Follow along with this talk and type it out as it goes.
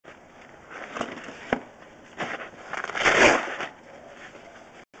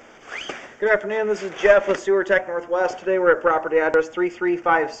Good afternoon, this is Jeff with Sewer Tech Northwest. Today we're at property address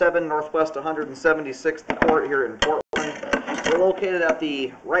 3357 Northwest 176th Court here in Portland. We're located at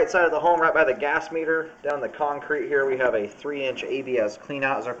the right side of the home, right by the gas meter. Down the concrete here we have a 3-inch ABS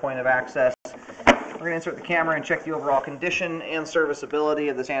cleanout as our point of access. We're going to insert the camera and check the overall condition and serviceability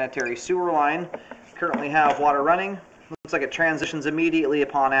of the sanitary sewer line. Currently have water running. Looks like it transitions immediately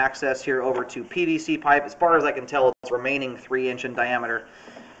upon access here over to PVC pipe. As far as I can tell, it's remaining 3-inch in diameter.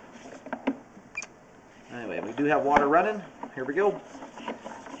 Anyway, we do have water running. Here we go.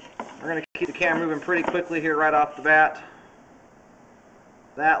 We're going to keep the camera moving pretty quickly here right off the bat.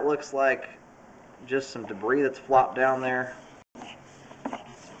 That looks like just some debris that's flopped down there.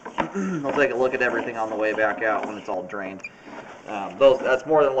 We'll take a look at everything on the way back out when it's all drained. That's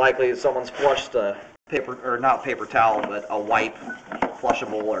more than likely someone's flushed a paper, or not paper towel, but a wipe,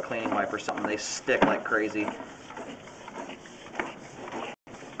 flushable or cleaning wipe or something. They stick like crazy.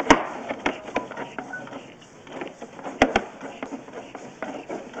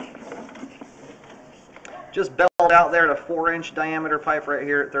 Just belled out there at a 4-inch diameter pipe right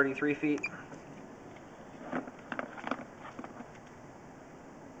here at 33 feet.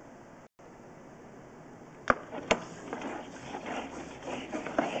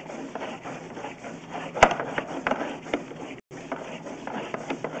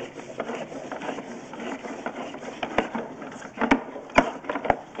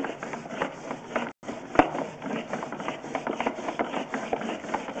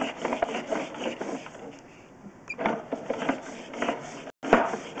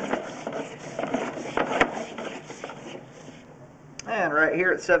 And right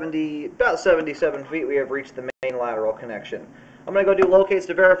here at about 77 feet, we have reached the main lateral connection. I'm going to go do locates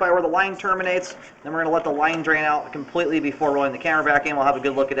to verify where the line terminates. Then we're going to let the line drain out completely before rolling the camera back in. We'll have a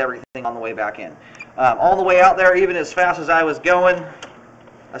good look at everything on the way back in. All the way out there, even as fast as I was going,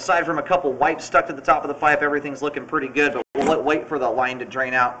 aside from a couple wipes stuck to the top of the pipe, everything's looking pretty good. But we'll wait for the line to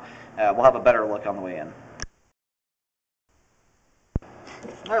drain out. We'll have a better look on the way in.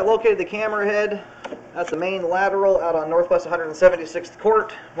 All right, located the camera head. That's the main lateral out on Northwest 176th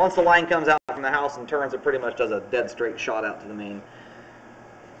Court. Once the line comes out from the house and turns, it pretty much does a dead straight shot out to the main.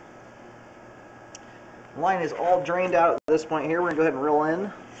 The line is all drained out at this point here. We're going to go ahead and reel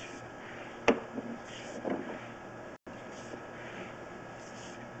in.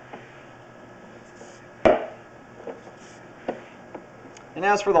 And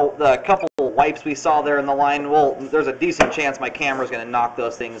as for the couple wipes we saw there in the line, well, there's a decent chance my camera's going to knock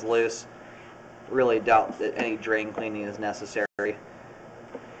those things loose. Really doubt that any drain cleaning is necessary.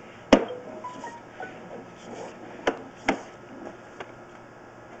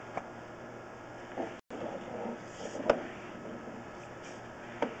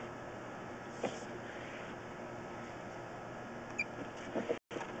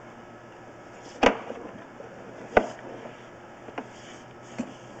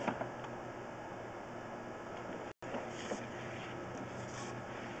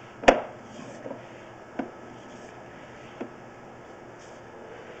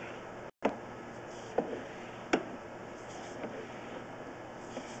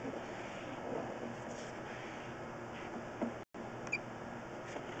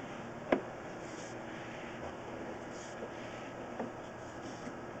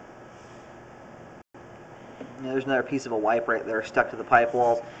 There's another piece of a wipe right there stuck to the pipe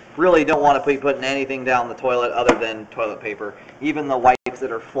walls. Really don't want to be putting anything down the toilet other than toilet paper. Even the wipes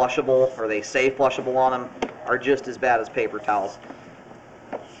that are flushable, or they say flushable on them, are just as bad as paper towels.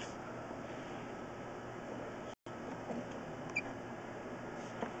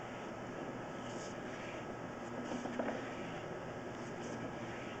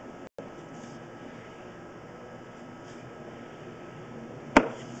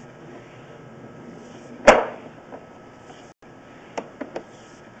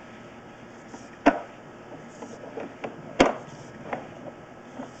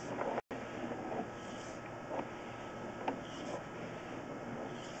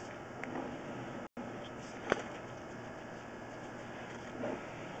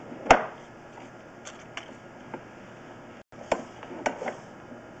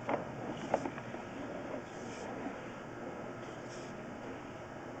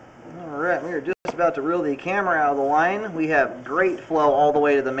 Alright, we are just about to reel the camera out of the line. We have great flow all the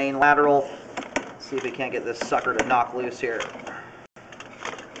way to the main lateral. Let's see if we can't get this sucker to knock loose here.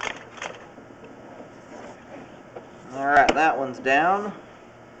 Alright, that one's down.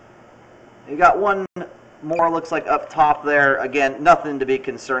 You got one more, looks like up top there. Again, nothing to be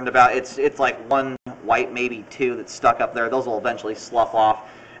concerned about. It's like one white, maybe two that's stuck up there. Those will eventually slough off.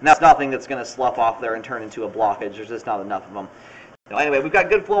 And that's nothing that's going to slough off there and turn into a blockage. There's just not enough of them. Anyway, we've got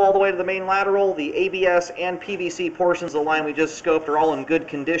good flow all the way to the main lateral. The ABS and PVC portions of the line we just scoped are all in good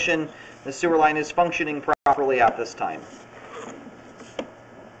condition. The sewer line is functioning properly at this time.